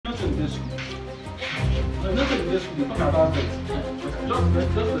this. Nothing in this. You talk about this.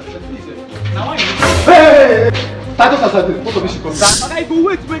 Just please. Now why? Hey! Titus and Sardine, both of you should come down. But I go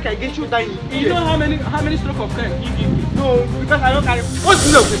wait make I get you that. You know how many stroke of pen you give me? No, because I don't carry. What's the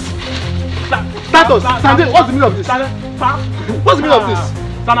meaning of this? Titus, Sardine, what's the meaning of this? What's the meaning of this?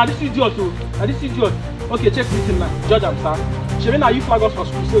 Sir, now this idiot too. Now this idiot. Okay, check this in now. Judge and sir. Shemin, now you flag us for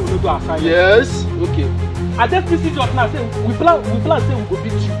school, say we no go assign. Yes. Okay. I just this idiot now say we plan say we go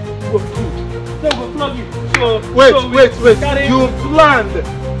beat you. We go food. Say we go flog you. So wait. You planned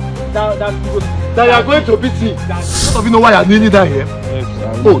that you are going to beat me. Both of you know why you are kneeling down here? Yes.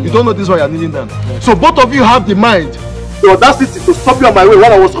 Oh, you don't know this why you are kneeling down. Yes. So both of you have the mind, the audacity to stop you on my way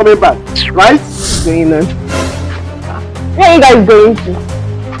when I was coming back, right? What's going on? Where are you guys going to?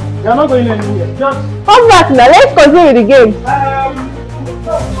 You are not going anywhere. Just come back now. Let's continue with the game.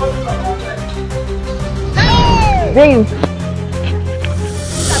 James.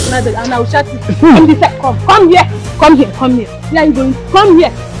 And I'll shut it. Come here. Where are you going? Come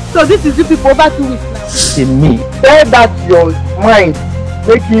here. So this is you people over 2 weeks now. In me. Tell that your mind.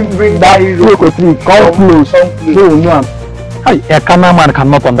 Make him bring that hero. Come close. No. A carnal man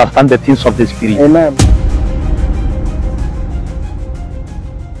cannot understand the things of the spirit. Amen.